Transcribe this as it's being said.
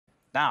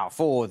Now,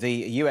 for the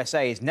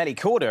USA's Nelly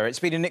Korda, it's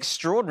been an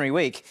extraordinary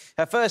week.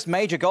 Her first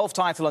major golf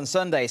title on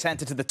Sunday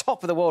sent her to the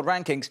top of the world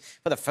rankings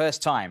for the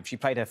first time. She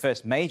played her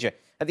first major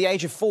at the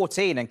age of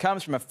 14 and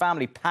comes from a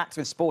family packed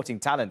with sporting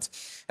talent.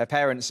 Her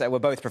parents were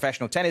both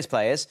professional tennis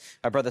players.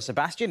 Her brother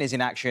Sebastian is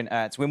in action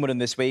at Wimbledon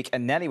this week,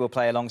 and Nelly will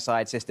play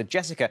alongside sister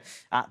Jessica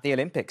at the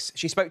Olympics.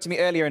 She spoke to me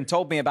earlier and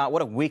told me about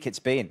what a week it's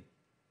been.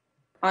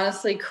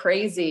 Honestly,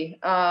 crazy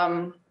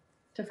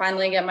to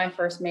finally get my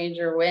first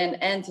major win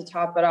and to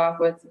top it off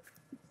with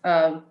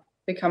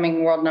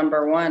becoming world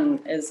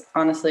 #1 is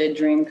honestly a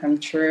dream come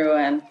true,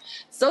 and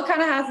still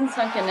kind of hasn't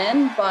sunken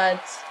in,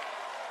 but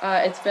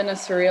it's been a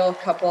surreal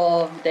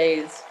couple of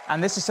days.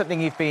 And this is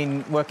something you've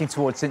been working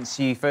towards since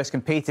you first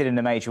competed in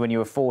the major when you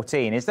were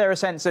 14. Is there a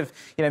sense of,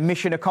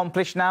 mission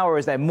accomplished now, or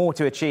is there more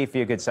to achieve for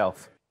your good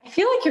self? I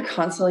feel like you're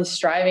constantly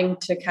striving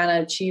to kind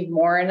of achieve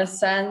more in a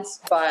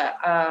sense, but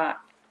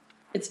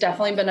it's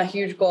definitely been a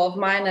huge goal of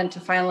mine, and to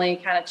finally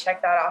kind of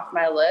check that off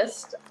my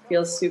list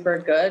feels super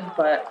good.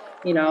 But,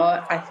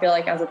 I feel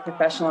like as a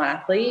professional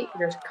athlete,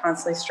 you're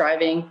constantly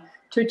striving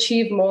to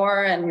achieve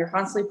more, and you're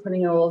constantly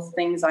putting little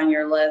things on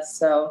your list.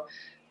 So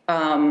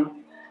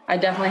I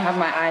definitely have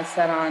my eyes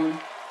set on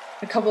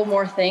a couple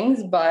more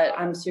things, but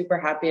I'm super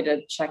happy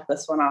to check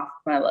this one off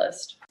my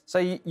list. So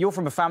you're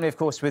from a family, of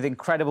course, with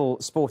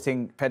incredible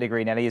sporting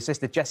pedigree, Nelly. Your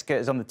sister Jessica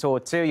is on the tour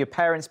too. Your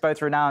parents,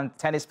 both renowned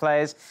tennis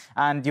players,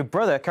 and your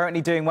brother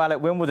currently doing well at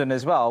Wimbledon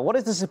as well. What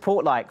is the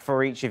support like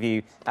for each of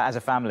you as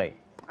a family?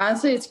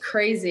 Honestly, it's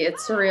crazy.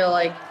 It's surreal.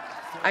 Like,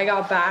 I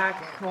got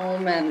back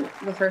home and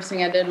the first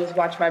thing I did was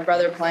watch my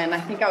brother play. And I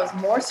think I was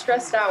more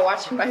stressed out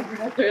watching my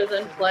brother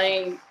than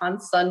playing on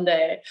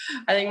Sunday.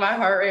 I think my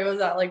heart rate was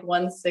at like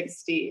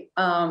 160.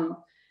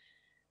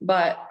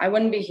 But I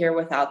wouldn't be here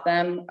without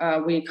them.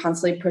 We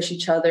constantly push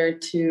each other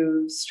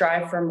to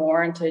strive for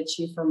more and to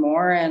achieve for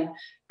more. And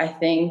I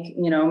think,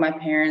 my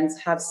parents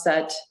have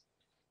set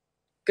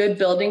good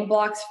building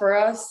blocks for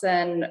us,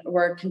 and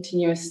we're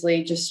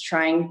continuously just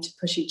trying to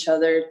push each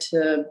other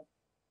to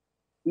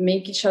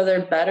make each other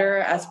better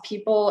as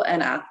people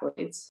and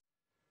athletes.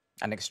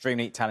 An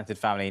extremely talented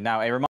family. Now,